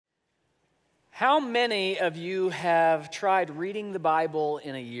How many of you have tried reading the Bible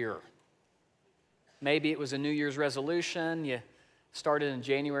in a year? Maybe it was a New Year's resolution. You started in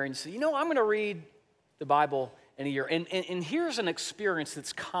January and you said, I'm going to read the Bible in a year. And here's an experience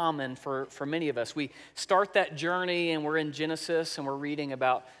that's common for many of us. We start that journey and we're in Genesis and we're reading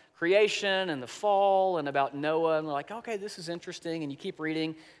about creation and the fall and about Noah. And we're like, okay, this is interesting. And you keep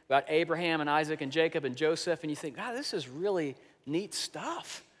reading about Abraham and Isaac and Jacob and Joseph. And you think, God, this is really neat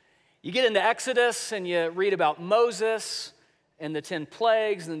stuff. You get into Exodus and you read about Moses and the 10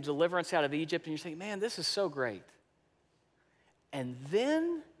 plagues and the deliverance out of Egypt, and you think, man, this is so great. And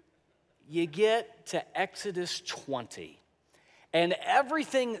then you get to Exodus 20, and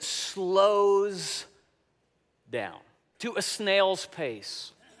everything slows down to a snail's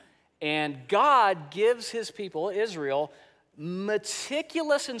pace. And God gives his people, Israel,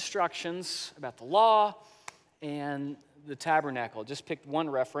 meticulous instructions about the law and the tabernacle. Just picked one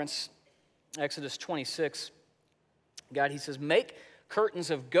reference, Exodus 26. God, he says, make curtains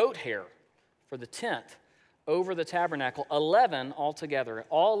of goat hair for the tent over the tabernacle, 11 altogether.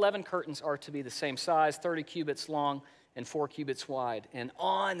 All 11 curtains are to be the same size, 30 cubits long and 4 cubits wide. And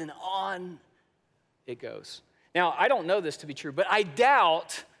on it goes. Now, I don't know this to be true, but I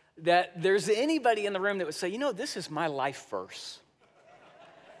doubt that there's anybody in the room that would say, this is my life verse.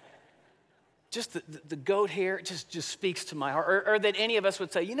 Just the goat hair just speaks to my heart. Or that any of us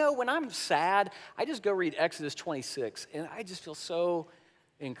would say, when I'm sad, I just go read Exodus 26, and I just feel so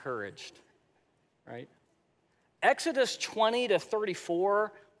encouraged, right? Exodus 20 to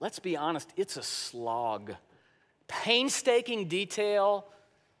 34, let's be honest, it's a slog. Painstaking detail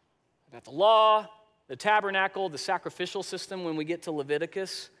about the law, the tabernacle, the sacrificial system when we get to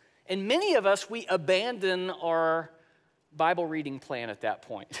Leviticus. And many of us, we abandon our Bible reading plan at that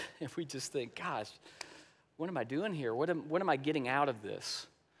point. If we just think, gosh, what am I doing here? What am I getting out of this?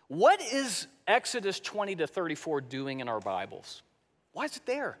 What is Exodus 20 to 34 doing in our Bibles? Why is it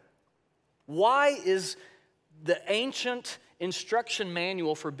there? Why is the ancient instruction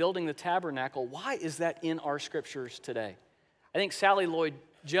manual for building the tabernacle, why is that in our scriptures today? I think Sally Lloyd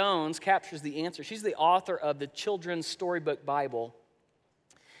Jones captures the answer. She's the author of the Children's Storybook Bible.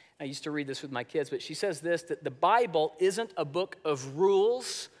 I used to read this with my kids, but she says this, that the Bible isn't a book of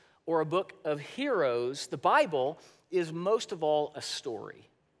rules or a book of heroes. The Bible is most of all a story.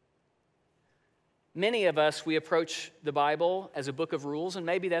 Many of us, we approach the Bible as a book of rules, and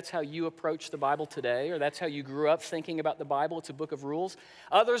maybe that's how you approach the Bible today, or that's how you grew up thinking about the Bible. It's a book of rules.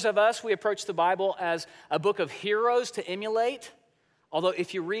 Others of us, we approach the Bible as a book of heroes to emulate. Although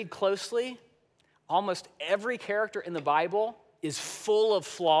if you read closely, almost every character in the Bible is full of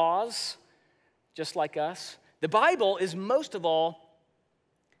flaws, just like us. The Bible is most of all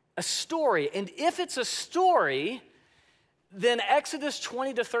a story. And if it's a story, then Exodus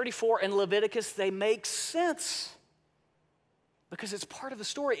 20 to 34 and Leviticus, they make sense because it's part of the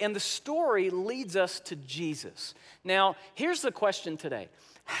story. And the story leads us to Jesus. Now, here's the question today.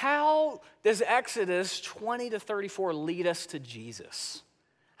 How does Exodus 20 to 34 lead us to Jesus?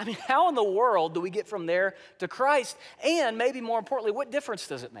 I mean, how in the world do we get from there to Christ? And maybe more importantly, what difference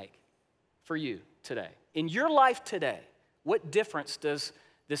does it make for you today? In your life today, what difference does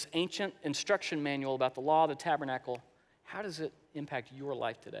this ancient instruction manual about the law, the tabernacle, how does it impact your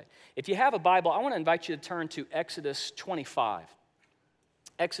life today? If you have a Bible, I want to invite you to turn to Exodus 25.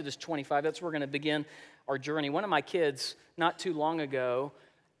 Exodus 25, that's where we're going to begin our journey. One of my kids, not too long ago,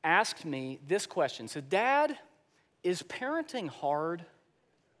 asked me this question. Said, Dad, is parenting hard?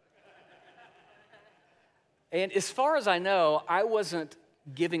 And as far as I know, I wasn't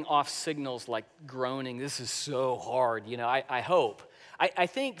giving off signals like groaning, this is so hard, I hope. I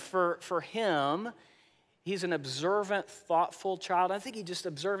think for him, he's an observant, thoughtful child. I think he just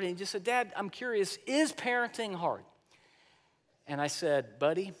observed it and he just said, Dad, I'm curious, is parenting hard? And I said,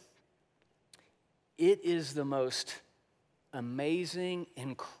 buddy, it is the most amazing,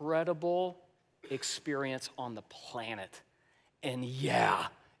 incredible experience on the planet. And yeah,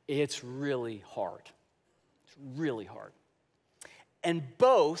 it's really hard. Really hard. And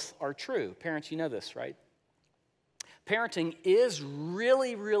both are true. Parents, you know this, right? Parenting is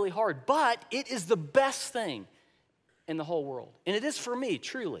really, really hard, but it is the best thing in the whole world. And it is for me,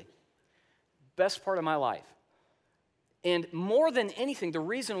 truly. Best part of my life. And more than anything, the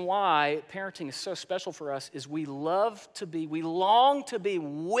reason why parenting is so special for us is we long to be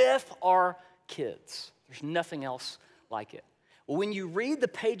with our kids. There's nothing else like it. When you read the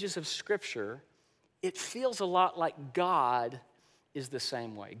pages of Scripture, it feels a lot like God is the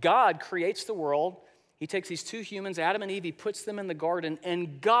same way. God creates the world. He takes these two humans, Adam and Eve, he puts them in the garden,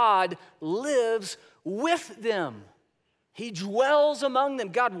 and God lives with them. He dwells among them.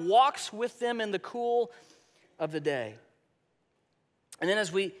 God walks with them in the cool of the day. And then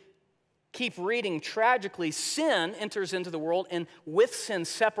as we keep reading, tragically, sin enters into the world, and with sin,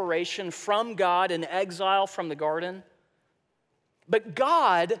 separation from God and exile from the garden. But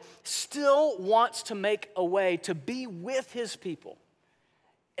God still wants to make a way to be with his people.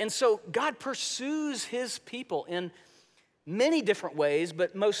 And so God pursues his people in many different ways,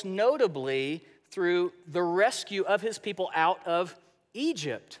 but most notably through the rescue of his people out of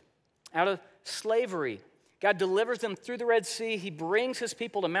Egypt, out of slavery. God delivers them through the Red Sea. He brings his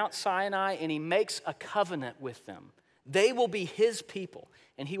people to Mount Sinai, and he makes a covenant with them. They will be his people,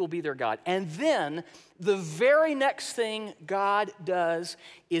 and he will be their God. And then the very next thing God does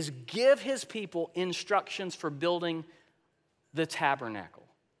is give his people instructions for building the tabernacle.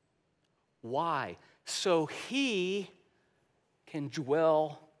 Why? So he can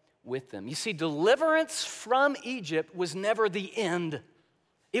dwell with them. You see, deliverance from Egypt was never the end.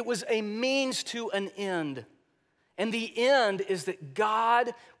 It was a means to an end. And the end is that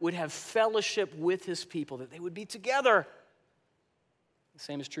God would have fellowship with his people, that they would be together. The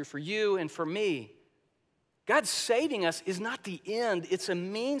same is true for you and for me. God saving us is not the end. It's a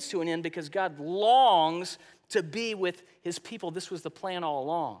means to an end because God longs to be with his people. This was the plan all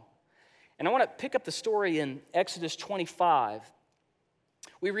along. And I want to pick up the story in Exodus 25.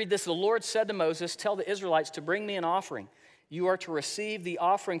 We read this: the Lord said to Moses, "Tell the Israelites to bring me an offering. You are to receive the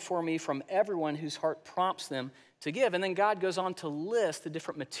offering for me from everyone whose heart prompts them to give." And then God goes on to list the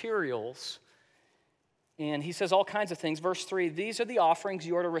different materials. And he says all kinds of things. Verse 3, "These are the offerings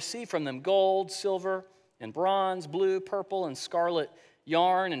you are to receive from them: gold, silver, and bronze, blue, purple, and scarlet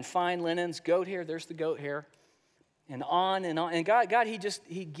yarn, and fine linens, goat hair," there's the goat hair, and on and on. And God,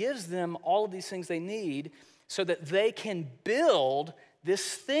 he gives them all of these things they need so that they can build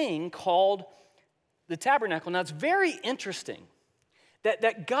this thing called the tabernacle. Now, it's very interesting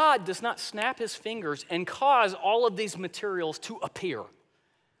that God does not snap his fingers and cause all of these materials to appear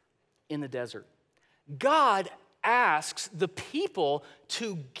in the desert. God asks the people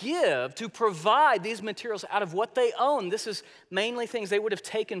to give, to provide these materials out of what they own. This is mainly things they would have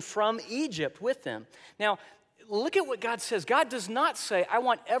taken from Egypt with them. Now, look at what God says. God does not say, "I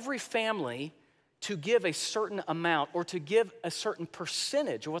want every family to give a certain amount or to give a certain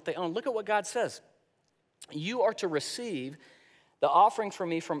percentage of what they own." Look at what God says. "You are to receive the offering from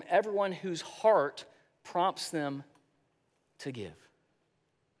me from everyone whose heart prompts them to give."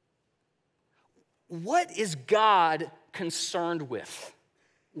 What is God concerned with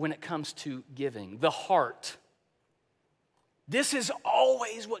when it comes to giving? The heart. This is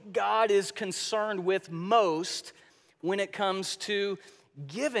always what God is concerned with most when it comes to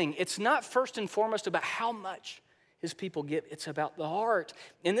giving. It's not first and foremost about how much his people give. It's about the heart.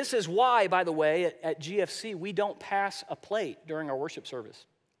 And this is why, by the way, at GFC, we don't pass a plate during our worship service.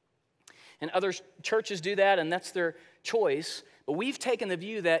 And other churches do that, and that's their choice. But we've taken the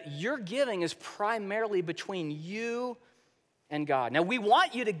view that your giving is primarily between you and God. Now, we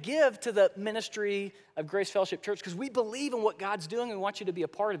want you to give to the ministry of Grace Fellowship Church because we believe in what God's doing and we want you to be a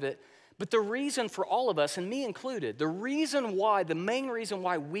part of it. But the reason for all of us, and me included, the main reason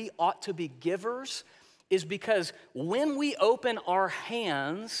why we ought to be givers is because when we open our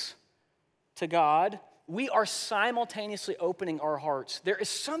hands to God, we are simultaneously opening our hearts. There is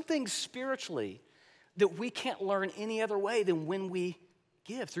something spiritually that we can't learn any other way than when we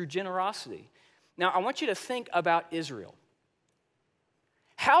give, through generosity. Now, I want you to think about Israel.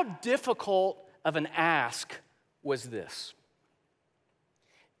 How difficult of an ask was this?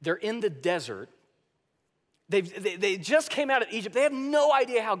 They're in the desert. They just came out of Egypt. They have no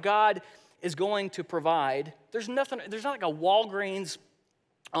idea how God is going to provide. There's not like a Walgreens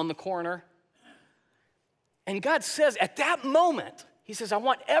on the corner. And God says at that moment, he says, "I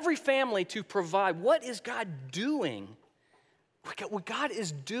want every family to provide." What is God doing? What God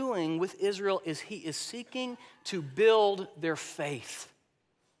is doing with Israel is he is seeking to build their faith.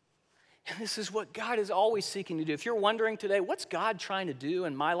 And this is what God is always seeking to do. If you're wondering today, what's God trying to do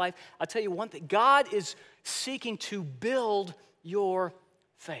in my life? I'll tell you one thing. God is seeking to build your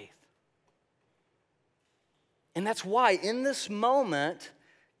faith. And that's why in this moment,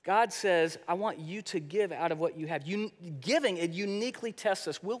 God says, "I want you to give out of what you have." Giving, it uniquely tests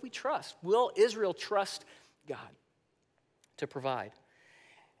us. Will we trust? Will Israel trust God to provide?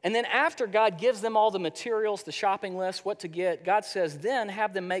 And then after God gives them all the materials, the shopping list, what to get, God says, "Then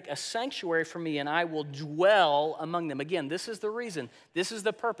have them make a sanctuary for me, and I will dwell among them." Again, this is the reason, this is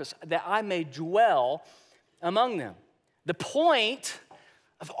the purpose, that I may dwell among them. The point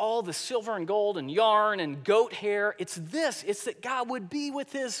of all the silver and gold and yarn and goat hair, it's that God would be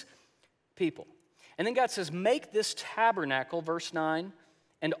with his people. And then God says, make this tabernacle, verse 9,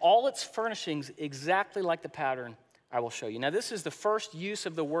 and all its furnishings exactly like the pattern I will show you. Now, this is the first use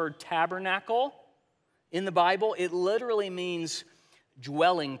of the word tabernacle in the Bible. It literally means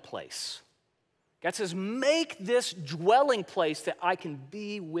dwelling place. God says, make this dwelling place that I can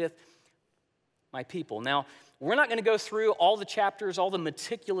be with my people. Now, we're not going to go through all the chapters, all the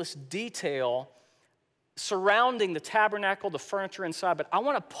meticulous detail surrounding the tabernacle, the furniture inside, but I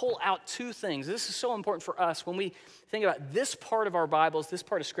want to pull out two things. This is so important for us when we think about this part of our Bibles, this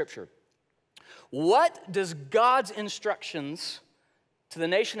part of Scripture. What does God's instructions to the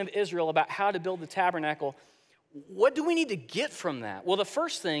nation of Israel about how to build the tabernacle, what do we need to get from that? Well, the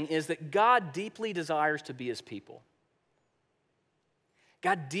first thing is that God deeply desires to be his people.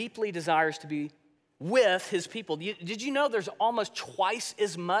 God deeply desires to be with his people. Did you know there's almost twice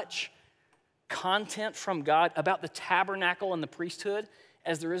as much content from God about the tabernacle and the priesthood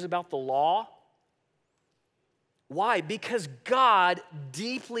as there is about the law? Why? Because God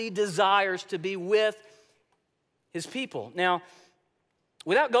deeply desires to be with his people. Now,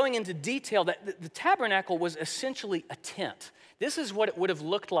 without going into detail, the tabernacle was essentially a tent. This is what it would have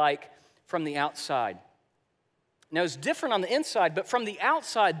looked like from the outside. Now, it's different on the inside, but from the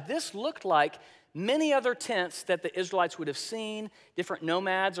outside, this looked like many other tents that the Israelites would have seen, different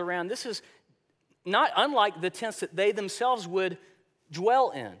nomads around. This is not unlike the tents that they themselves would dwell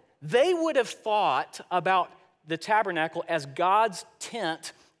in. They would have thought about the tabernacle as God's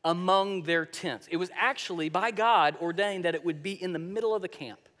tent among their tents. It was actually, by God, ordained that it would be in the middle of the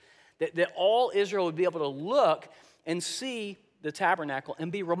camp, that all Israel would be able to look and see the tabernacle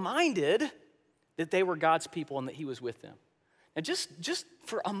and be reminded that they were God's people and that he was with them. Now, just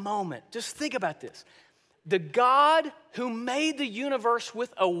for a moment, just think about this. The God who made the universe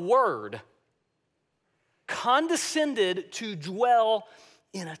with a word condescended to dwell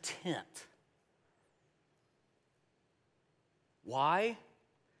in a tent. Why?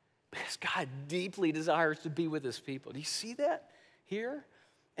 Because God deeply desires to be with his people. Do you see that here?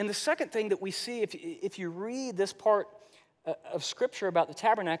 And the second thing that we see, if you read this part of Scripture about the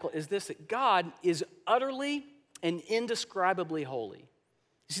tabernacle, is this, that God is utterly and indescribably holy.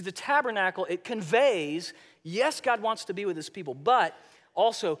 You see, the tabernacle, it conveys, yes, God wants to be with his people, but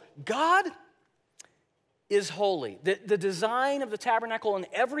also God is holy. The design of the tabernacle and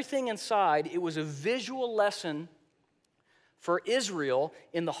everything inside, it was a visual lesson for Israel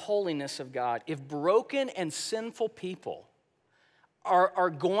in the holiness of God. If broken and sinful people are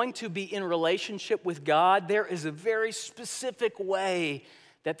going to be in relationship with God, there is a very specific way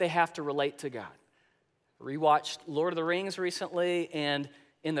that they have to relate to God. Rewatched Lord of the Rings recently, and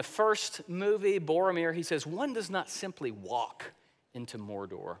in the first movie, Boromir, he says, one does not simply walk into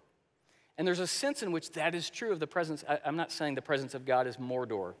Mordor. And there's a sense in which that is true of the presence. I'm not saying the presence of God is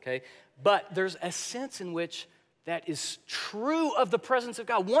Mordor, okay? But there's a sense in which that is true of the presence of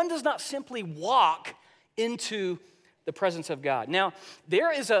God. One does not simply walk into the presence of God. Now,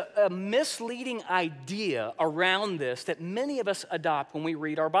 there is a misleading idea around this that many of us adopt when we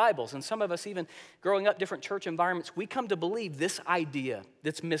read our Bibles. And some of us, even growing up different church environments, we come to believe this idea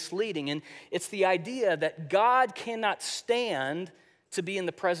that's misleading. And it's the idea that God cannot stand to be in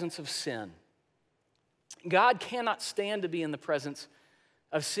the presence of sin. God cannot stand to be in the presence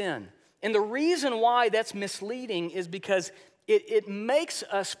of sin. And the reason why that's misleading is because it makes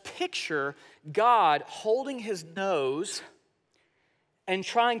us picture God holding his nose and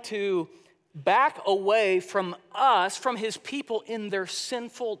trying to back away from us, from his people in their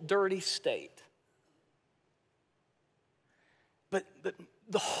sinful, dirty state. But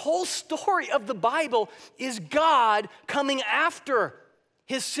the whole story of the Bible is God coming after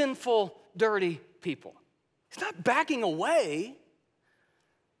his sinful, dirty people. He's not backing away.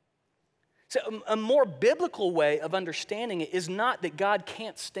 So a more biblical way of understanding it is not that God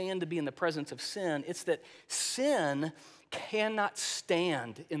can't stand to be in the presence of sin. It's that sin cannot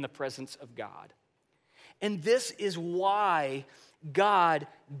stand in the presence of God. And this is why God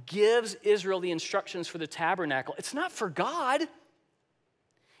gives Israel the instructions for the tabernacle. It's not for God.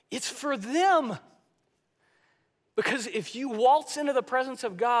 It's for them. Because if you waltz into the presence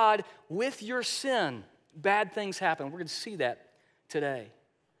of God with your sin, bad things happen. We're going to see that today.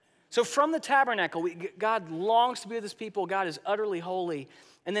 So from the tabernacle, God longs to be with his people. God is utterly holy.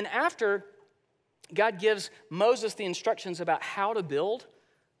 And then after God gives Moses the instructions about how to build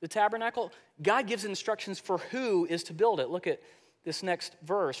the tabernacle, God gives instructions for who is to build it. Look at this next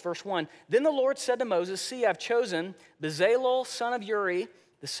verse, verse 1. Then the Lord said to Moses, see, I've chosen Bezalel, son of Uri,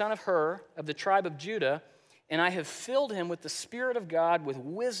 the son of Hur, of the tribe of Judah, and I have filled him with the Spirit of God, with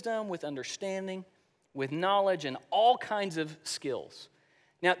wisdom, with understanding, with knowledge, and all kinds of skills.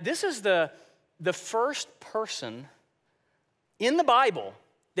 Now, this is the the first person in the Bible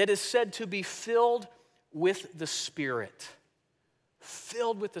that is said to be filled with the Spirit.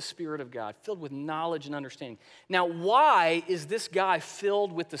 Filled with the Spirit of God, filled with knowledge and understanding. Now, why is this guy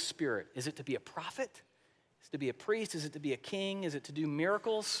filled with the Spirit? Is it to be a prophet? Is it to be a priest? Is it to be a king? Is it to do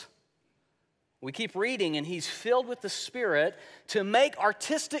miracles? We keep reading, and he's filled with the Spirit to make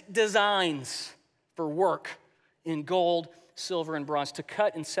artistic designs for work in gold, silver, and bronze, to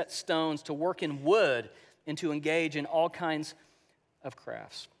cut and set stones, to work in wood, and to engage in all kinds of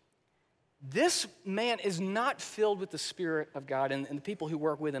crafts. This man is not filled with the Spirit of God, and the people who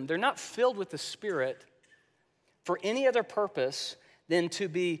work with him, they're not filled with the Spirit for any other purpose than to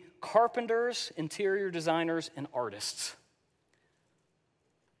be carpenters, interior designers, and artists.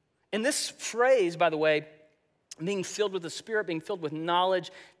 And this phrase, by the way, being filled with the Spirit, being filled with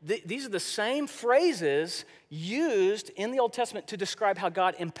knowledge, these are the same phrases used in the Old Testament to describe how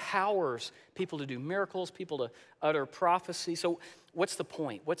God empowers people to do miracles, people to utter prophecy. So what's the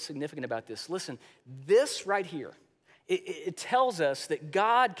point? What's significant about this? Listen, this right here, it tells us that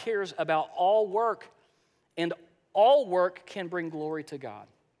God cares about all work, and all work can bring glory to God.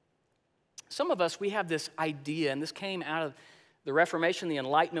 Some of us, we have this idea, and this came out of the Reformation, the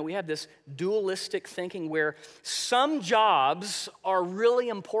Enlightenment. We have this dualistic thinking where some jobs are really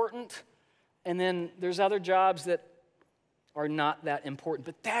important, and then there's other jobs that are not that important.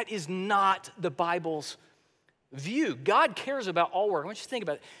 But that is not the Bible's view. God cares about all work. I want you to think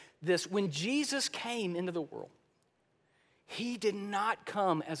about this. When Jesus came into the world, he did not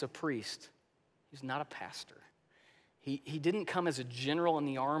come as a priest. He's not a pastor. He didn't come as a general in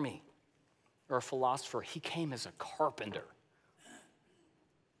the army or a philosopher. He came as a carpenter.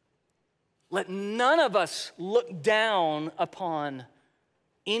 Let none of us look down upon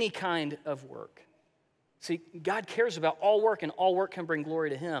any kind of work. See, God cares about all work, and all work can bring glory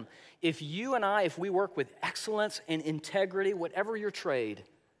to him. If you and I, if we work with excellence and integrity, whatever your trade,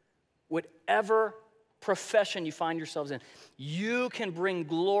 whatever profession you find yourselves in, you can bring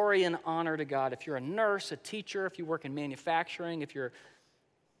glory and honor to God. If you're a nurse, a teacher, if you work in manufacturing, if you're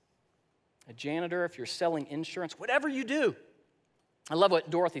a janitor, if you're selling insurance, whatever you do. I love what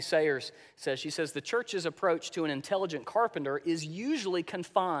Dorothy Sayers says. She says, the church's approach to an intelligent carpenter is usually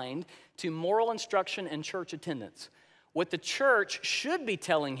confined to moral instruction and church attendance. What the church should be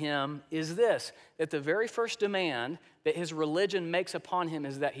telling him is this, that the very first demand that his religion makes upon him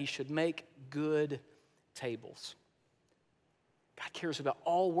is that he should make good tables. God cares about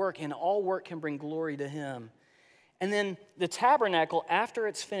all work, and all work can bring glory to him. And then the tabernacle, after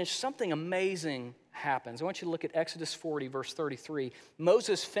it's finished, something amazing happens. I want you to look at Exodus 40, verse 33.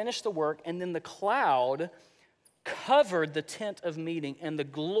 Moses finished the work, and then the cloud covered the tent of meeting, and the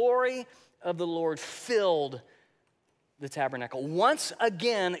glory of the Lord filled the tabernacle. Once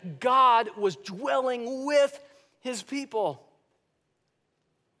again, God was dwelling with his people.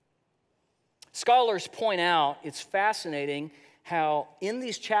 Scholars point out, it's fascinating how in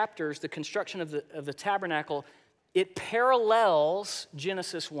these chapters, the construction of the tabernacle, it parallels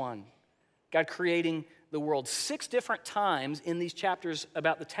Genesis 1. God creating the world. 6 different times in these chapters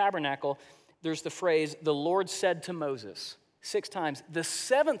about the tabernacle, there's the phrase, the Lord said to Moses. 6 times. The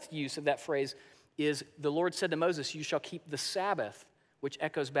 7th use of that phrase is, the Lord said to Moses, you shall keep the Sabbath, which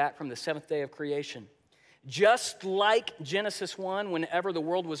echoes back from the 7th day of creation. Just like Genesis 1, whenever the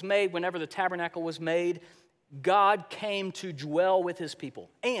world was made, whenever the tabernacle was made, God came to dwell with his people.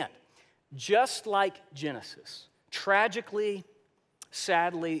 And just like Genesis, tragically,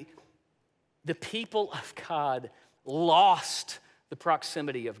 sadly, the people of God lost the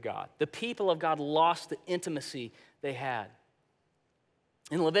proximity of God. The people of God lost the intimacy they had.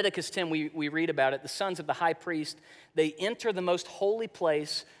 In Leviticus 10, we read about it. The sons of the high priest, they enter the most holy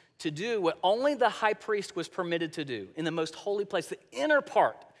place to do what only the high priest was permitted to do, in the most holy place, the inner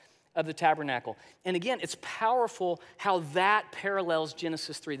part of the tabernacle. And again, it's powerful how that parallels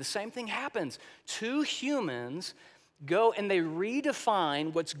Genesis 3. The same thing happens. 2 humans go and they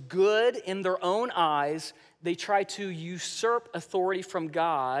redefine what's good in their own eyes. They try to usurp authority from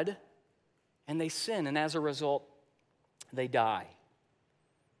God, and they sin, and as a result, they die.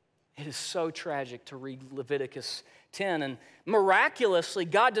 It is so tragic to read Leviticus 10, and miraculously,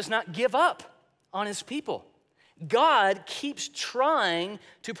 God does not give up on his people. God keeps trying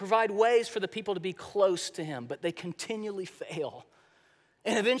to provide ways for the people to be close to him, but they continually fail.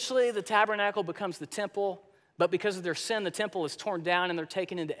 And eventually, the tabernacle becomes the temple. But because of their sin, the temple is torn down and they're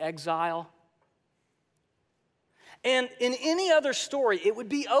taken into exile. And in any other story, it would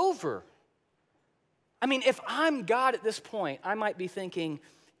be over. I mean, if I'm God at this point, I might be thinking,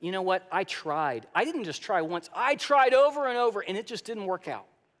 you know what, I tried. I didn't just try once. I tried over and over, and it just didn't work out.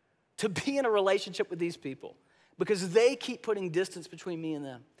 to be in a relationship with these people because they keep putting distance between me and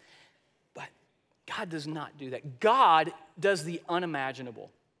them. But God does not do that. God does the unimaginable.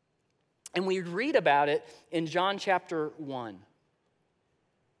 And we read about it in John chapter 1.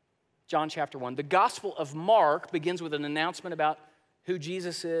 John chapter 1. The Gospel of Mark begins with an announcement about who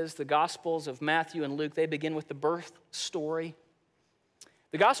Jesus is. The Gospels of Matthew and Luke, they begin with the birth story.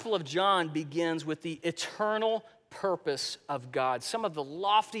 The Gospel of John begins with the eternal purpose of God. Some of the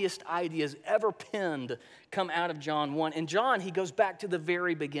loftiest ideas ever penned come out of John 1. And John, he goes back to the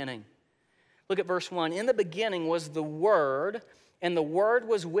very beginning. Look at verse 1. In the beginning was the Word, and the Word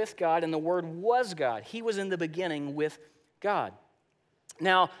was with God, and the Word was God. He was in the beginning with God.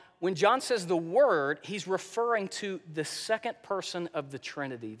 Now, when John says the Word, he's referring to the second person of the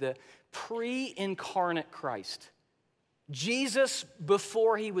Trinity, the pre-incarnate Christ. Jesus,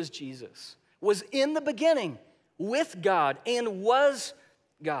 before he was Jesus, was in the beginning with God and was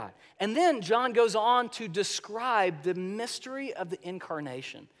God. And then John goes on to describe the mystery of the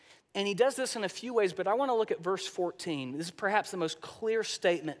incarnation. And he does this in a few ways, but I want to look at verse 14. This is perhaps the most clear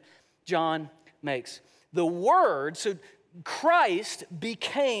statement John makes. The Word, so Christ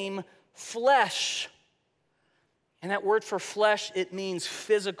became flesh. And that word for flesh, it means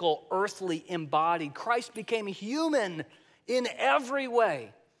physical, earthly, embodied. Christ became human in every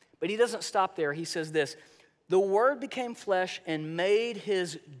way. But he doesn't stop there. He says this, the Word became flesh and made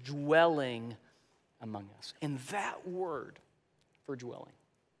his dwelling among us. And that word for dwelling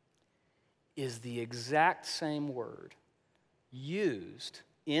is the exact same word used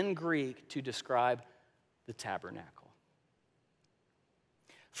in Greek to describe the tabernacle.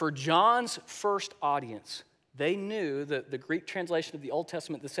 For John's first audience, they knew that the Greek translation of the Old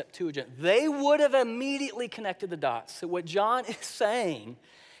Testament, the Septuagint, they would have immediately connected the dots. So what John is saying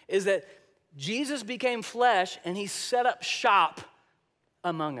is that Jesus became flesh and he set up shop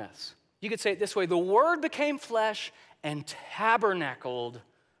among us. You could say it this way, the Word became flesh and tabernacled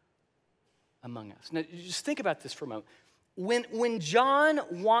among us. Now, just think about this for a moment. When John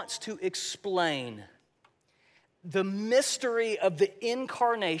wants to explain the mystery of the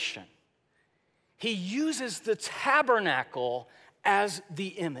incarnation, he uses the tabernacle as the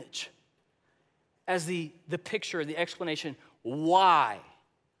image, as the picture, the explanation. Why?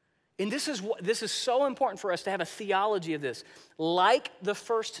 And this is so important for us to have a theology of this. Like the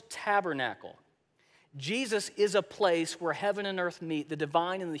first tabernacle, Jesus is a place where heaven and earth meet, the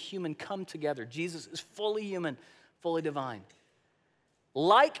divine and the human come together. Jesus is fully human, fully divine.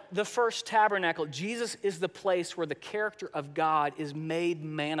 Like the first tabernacle, Jesus is the place where the character of God is made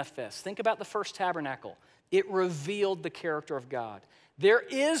manifest. Think about the first tabernacle. It revealed the character of God. There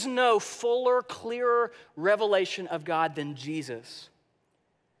is no fuller, clearer revelation of God than Jesus.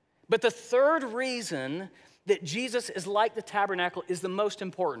 But the third reason that Jesus is like the tabernacle is the most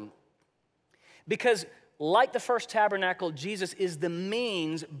important. Because like the first tabernacle, Jesus is the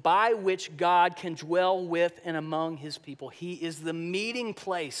means by which God can dwell with and among his people. He is the meeting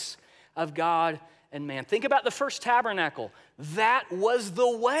place of God and man. Think about the first tabernacle. That was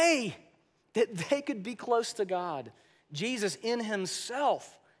the way that they could be close to God. Jesus in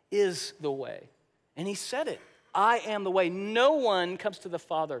himself is the way. And he said it, I am the way. No one comes to the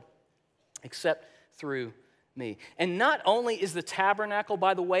Father except through me. And not only is the tabernacle,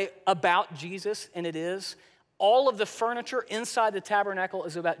 by the way, about Jesus, and it is, all of the furniture inside the tabernacle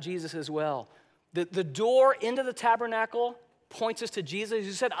is about Jesus as well. The door into the tabernacle points us to Jesus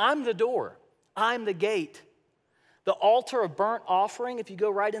who said, I'm the door, I'm the gate. The altar of burnt offering, if you go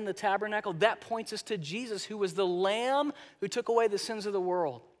right in the tabernacle, that points us to Jesus who was the Lamb who took away the sins of the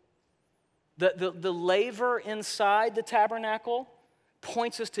world. The laver inside the tabernacle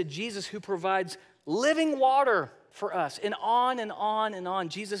points us to Jesus who provides living water for us, and on and on and on.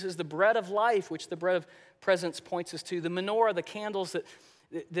 Jesus is the bread of life, which the bread of presence points us to. The menorah, the candles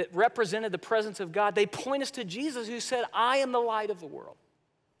that represented the presence of God, they point us to Jesus who said, I am the light of the world.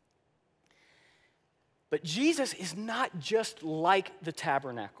 But Jesus is not just like the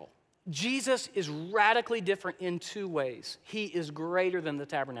tabernacle. Jesus is radically different in two ways. He is greater than the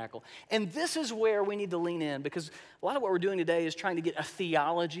tabernacle. And this is where we need to lean in, because a lot of what we're doing today is trying to get a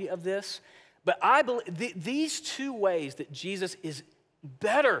theology of this. But I believe these two ways that Jesus is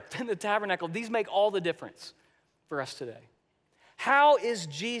better than the tabernacle, these make all the difference for us today. How is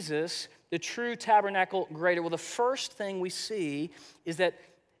Jesus, the true tabernacle, greater? Well, the first thing we see is that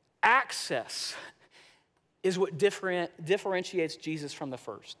access is what differentiates Jesus from the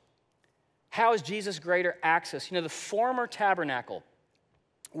first. How is Jesus greater? Access. You know, the former tabernacle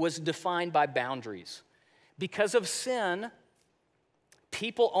was defined by boundaries. Because of sin,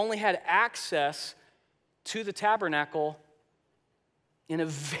 people only had access to the tabernacle in a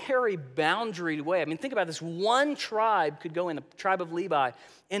very boundaried way. I mean, think about this. One tribe could go in, the tribe of Levi,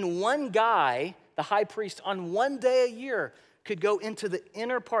 and one guy, the high priest, on one day a year could go into the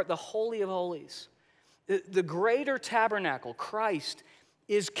inner part, the Holy of Holies. The greater tabernacle, Christ,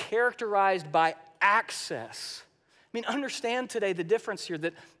 is characterized by access. I mean, understand today the difference here,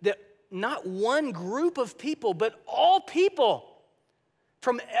 that not one group of people, but all people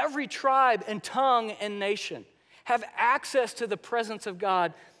from every tribe and tongue and nation have access to the presence of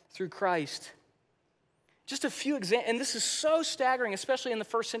God through Christ. Just a few examples, and this is so staggering, especially in the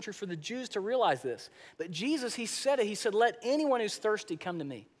first century for the Jews to realize this. But Jesus, he said it, he said, let anyone who's thirsty come to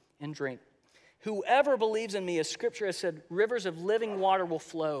me and drink. Whoever believes in me, as Scripture has said, rivers of living water will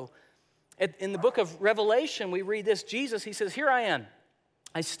flow. In the book of Revelation, we read this. Jesus, he says, here I am.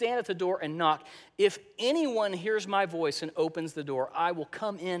 I stand at the door and knock. If anyone hears my voice and opens the door, I will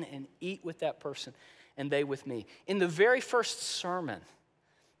come in and eat with that person and they with me. In the very first sermon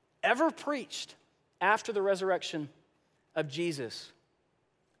ever preached after the resurrection of Jesus,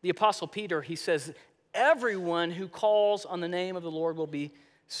 the Apostle Peter, he says, everyone who calls on the name of the Lord will be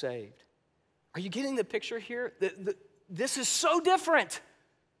saved. Are you getting the picture here? This is so different.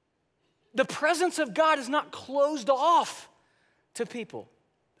 The presence of God is not closed off to people.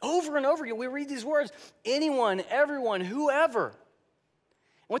 Over and over again, we read these words, anyone, everyone, whoever. And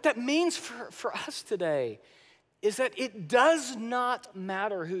what that means for us today is that it does not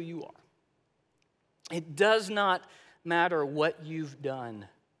matter who you are. It does not matter what you've done.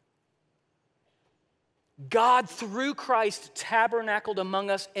 God, through Christ, tabernacled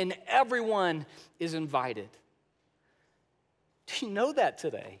among us, and everyone is invited. Do you know that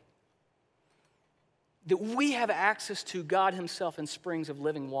today? That we have access to God himself in springs of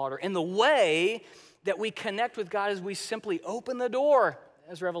living water. And the way that we connect with God is we simply open the door,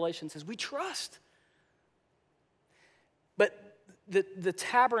 as Revelation says. We trust. But the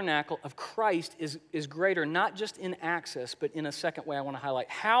tabernacle of Christ is greater, not just in access, but in a second way I want to highlight.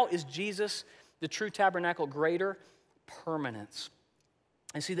 How is Jesus, the true tabernacle, greater? Permanence.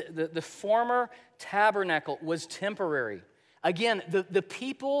 And see, the former tabernacle was temporary. Again, the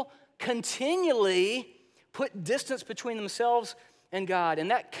people continually put distance between themselves and God.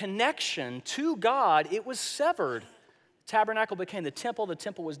 And that connection to God, it was severed. The tabernacle became the temple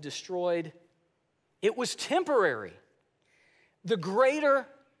was destroyed. It was temporary. The greater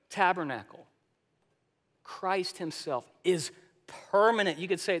tabernacle, Christ himself, is permanent. You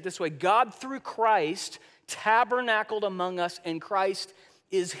could say it this way. God, through Christ, tabernacled among us, and Christ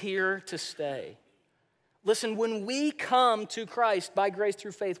is here to stay. Listen, when we come to Christ by grace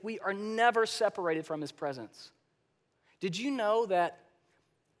through faith, we are never separated from his presence. Did you know that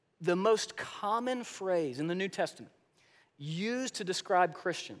the most common phrase in the New Testament used to describe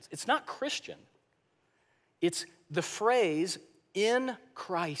Christians, it's not Christian, it's the phrase in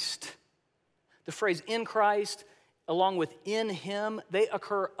Christ. The phrase in Christ, along with in him, they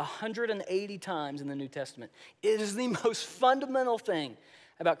occur 180 times in the New Testament. It is the most fundamental thing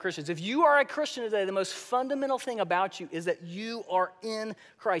about Christians. If you are a Christian today, the most fundamental thing about you is that you are in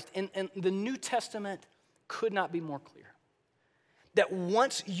Christ. And the New Testament could not be more clear. That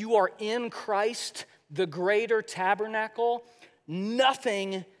once you are in Christ, the greater tabernacle,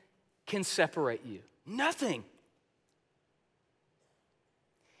 nothing can separate you. Nothing.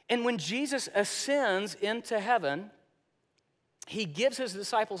 And when Jesus ascends into heaven, he gives his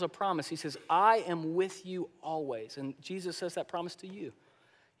disciples a promise. He says, I am with you always. And Jesus says that promise to you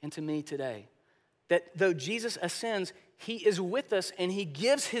and to me today. That though Jesus ascends, he is with us and he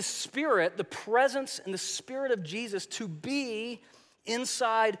gives his Spirit, the presence and the Spirit of Jesus, to be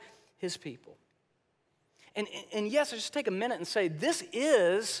inside his people. And yes, just take a minute and say, this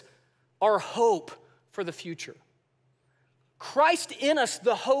is our hope for the future. Christ in us,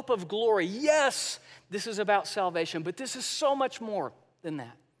 the hope of glory. Yes, this is about salvation, but this is so much more than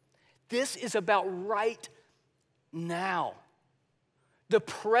that. This is about right now. The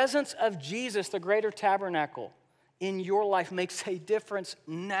presence of Jesus, the greater tabernacle, in your life makes a difference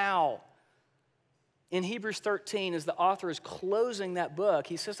now. In Hebrews 13, as the author is closing that book,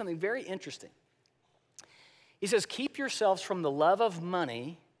 he says something very interesting. He says, keep yourselves from the love of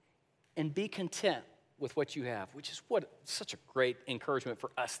money and be content with what you have, which is such a great encouragement for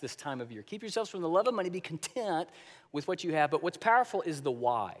us this time of year. Keep yourselves from the love of money, be content with what you have. But what's powerful is the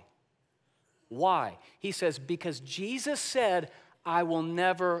why. Why? He says, because Jesus said, I will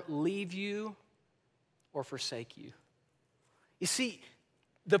never leave you or forsake you. You see,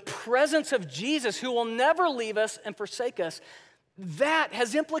 the presence of Jesus, who will never leave us and forsake us, that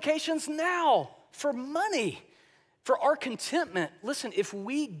has implications now for money, for our contentment. Listen, if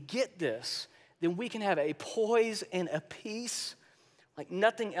we get this, then we can have a poise and a peace like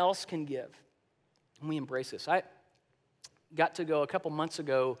nothing else can give. And we embrace this. I got to go a couple months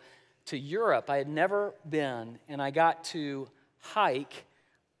ago to Europe. I had never been, and I got to hike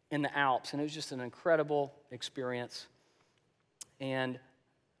in the Alps, and it was just an incredible experience. And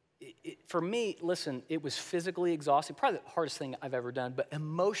for me, listen, it was physically exhausting, probably the hardest thing I've ever done, but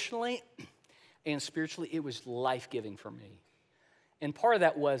emotionally and spiritually, it was life-giving for me. And part of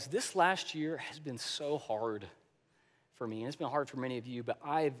that was this last year has been so hard for me, and it's been hard for many of you, but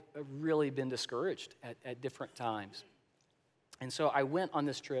I've really been discouraged at different times. And so I went on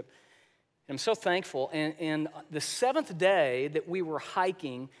this trip, and I'm so thankful. And the seventh day that we were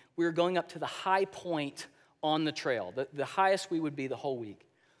hiking, we were going up to the high point on the trail, the highest we would be the whole week.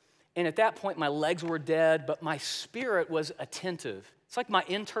 And at that point, my legs were dead, but my spirit was attentive. It's like my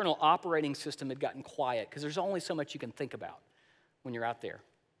internal operating system had gotten quiet because there's only so much you can think about when you're out there.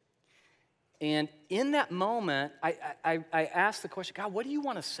 And in that moment, I asked the question, God, what do you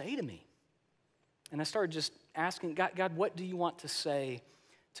want to say to me? And I started just asking, God, what do you want to say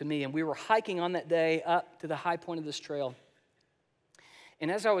to me? And we were hiking on that day up to the high point of this trail. And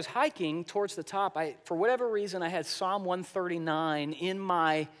as I was hiking towards the top, for whatever reason, I had Psalm 139 in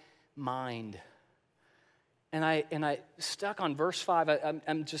my mind. And I stuck on verse 5.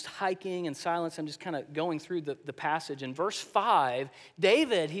 I'm just hiking in silence. I'm just kind of going through the passage. In verse 5,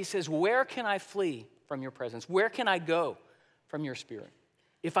 David, he says, where can I flee from your presence? Where can I go from your spirit?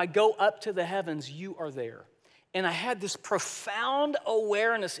 If I go up to the heavens, you are there. And I had this profound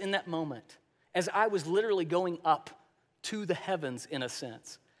awareness in that moment as I was literally going up to the heavens in a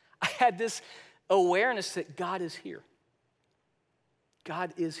sense. I had this awareness that God is here.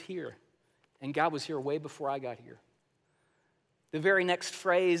 God is here. And God was here way before I got here. The very next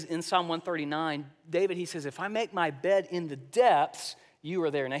phrase in Psalm 139, David, he says, if I make my bed in the depths, you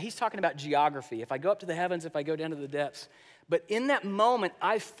are there. Now, he's talking about geography. If I go up to the heavens, if I go down to the depths. But in that moment,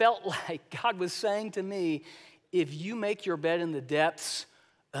 I felt like God was saying to me, if you make your bed in the depths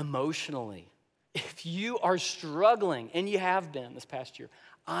emotionally, if you are struggling, and you have been this past year,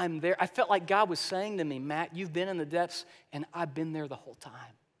 I'm there. I felt like God was saying to me, Matt, you've been in the depths, and I've been there the whole time.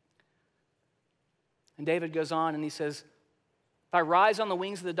 And David goes on and he says, if I rise on the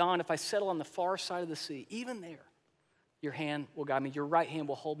wings of the dawn, if I settle on the far side of the sea, even there, your hand will guide me, your right hand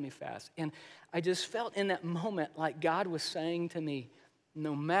will hold me fast. And I just felt in that moment like God was saying to me,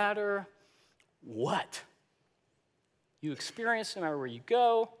 no matter what you experience, no matter where you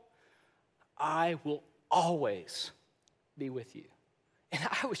go, I will always be with you. And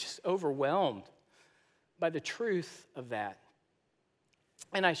I was just overwhelmed by the truth of that.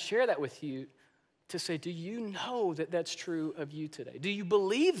 And I share that with you to say, do you know that that's true of you today? Do you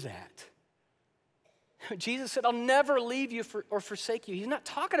believe that? Jesus said, I'll never leave you or forsake you. He's not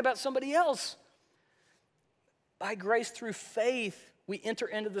talking about somebody else. By grace through faith, we enter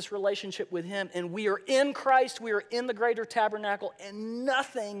into this relationship with him, and we are in Christ, we are in the greater tabernacle, and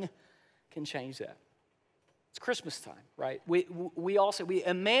nothing can change that. It's Christmas time, right? We all say,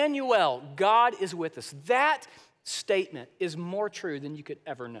 Emmanuel, God is with us. That statement is more true than you could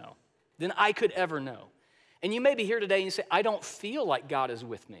ever know, than I could ever know. And you may be here today and you say, I don't feel like God is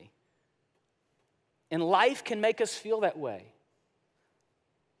with me. And life can make us feel that way.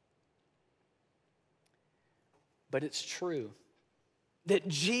 But it's true that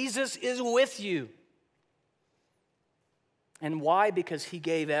Jesus is with you. And why? Because he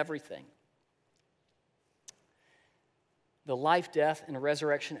gave everything. The life, death, and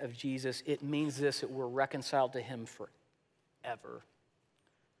resurrection of Jesus, it means this, that we're reconciled to him forever.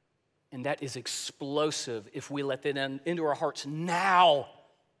 And that is explosive if we let that into our hearts now.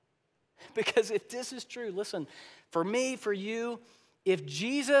 Because if this is true, listen, for me, for you, if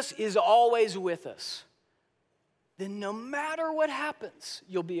Jesus is always with us, then no matter what happens,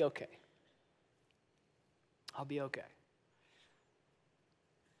 you'll be okay. I'll be okay.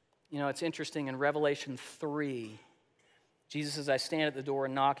 You know, it's interesting in Revelation 3, Jesus says, I stand at the door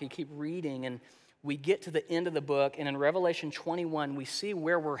and knock. You keep reading, and we get to the end of the book, and in Revelation 21, we see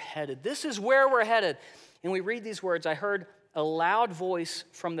where we're headed. This is where we're headed. And we read these words, I heard a loud voice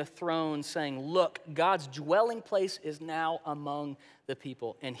from the throne saying, look, God's dwelling place is now among the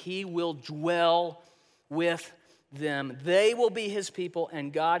people, and he will dwell with them. They will be his people,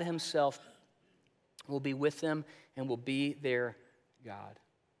 and God himself will be with them and will be their God.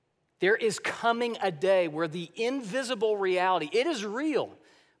 There is coming a day where the invisible reality, it is real,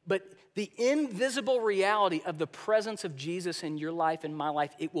 but the invisible reality of the presence of Jesus in your life and my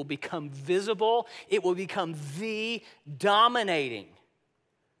life, it will become visible. It will become the dominating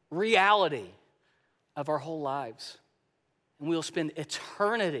reality of our whole lives. And we'll spend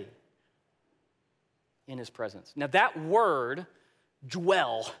eternity in his presence. Now that word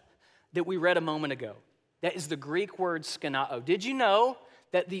dwell, that we read a moment ago. That is the Greek word skenao. Did you know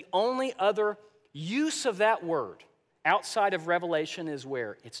that the only other use of that word outside of Revelation is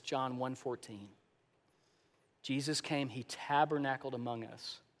where? It's John 1:14. Jesus came, he tabernacled among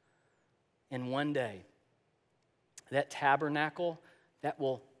us. And one day, that tabernacle, that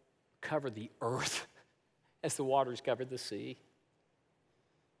will cover the earth as the waters cover the sea.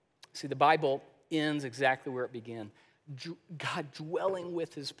 See, the Bible ends exactly where it began. God dwelling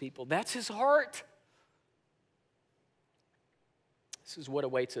with his people. That's his heart. This is what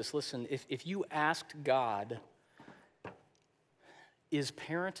awaits us. Listen, if you asked God, is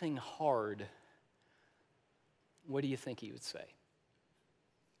parenting hard? What do you think he would say?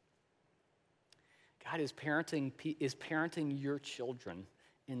 God, is parenting your children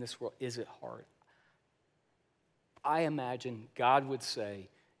in this world, is it hard? I imagine God would say,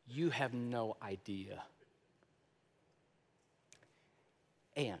 you have no idea.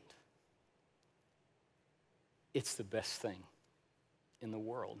 And it's the best thing in the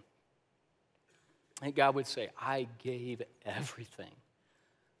world. And God would say, I gave everything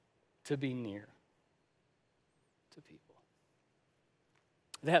to be near to people.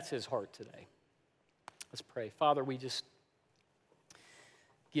 That's his heart today. Let's pray. Father, we just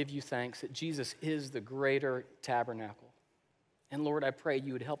give you thanks that Jesus is the greater tabernacle. And Lord, I pray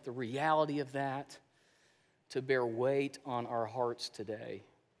you would help the reality of that to bear weight on our hearts today.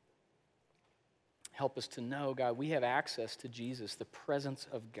 Help us to know, God, we have access to Jesus, the presence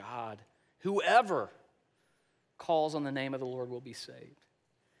of God. Whoever calls on the name of the Lord will be saved.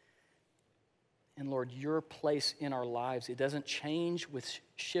 And Lord, your place in our lives, it doesn't change with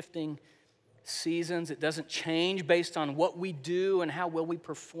shifting seasons. It doesn't change based on what we do and how well we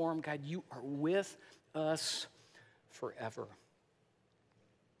perform. God, you are with us forever.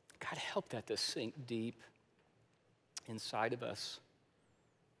 God, help that to sink deep inside of us.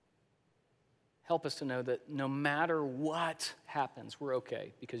 Help us to know that no matter what happens, we're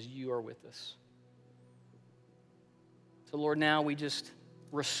okay because you are with us. So Lord, now we just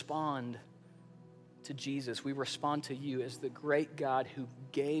respond to Jesus. We respond to you as the great God who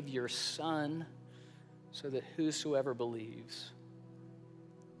gave your Son so that whosoever believes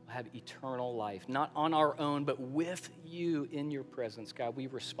will have eternal life. Not on our own, but with you in your presence. God, we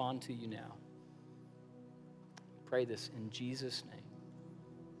respond to you now. Pray this in Jesus'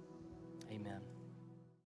 name. Amen.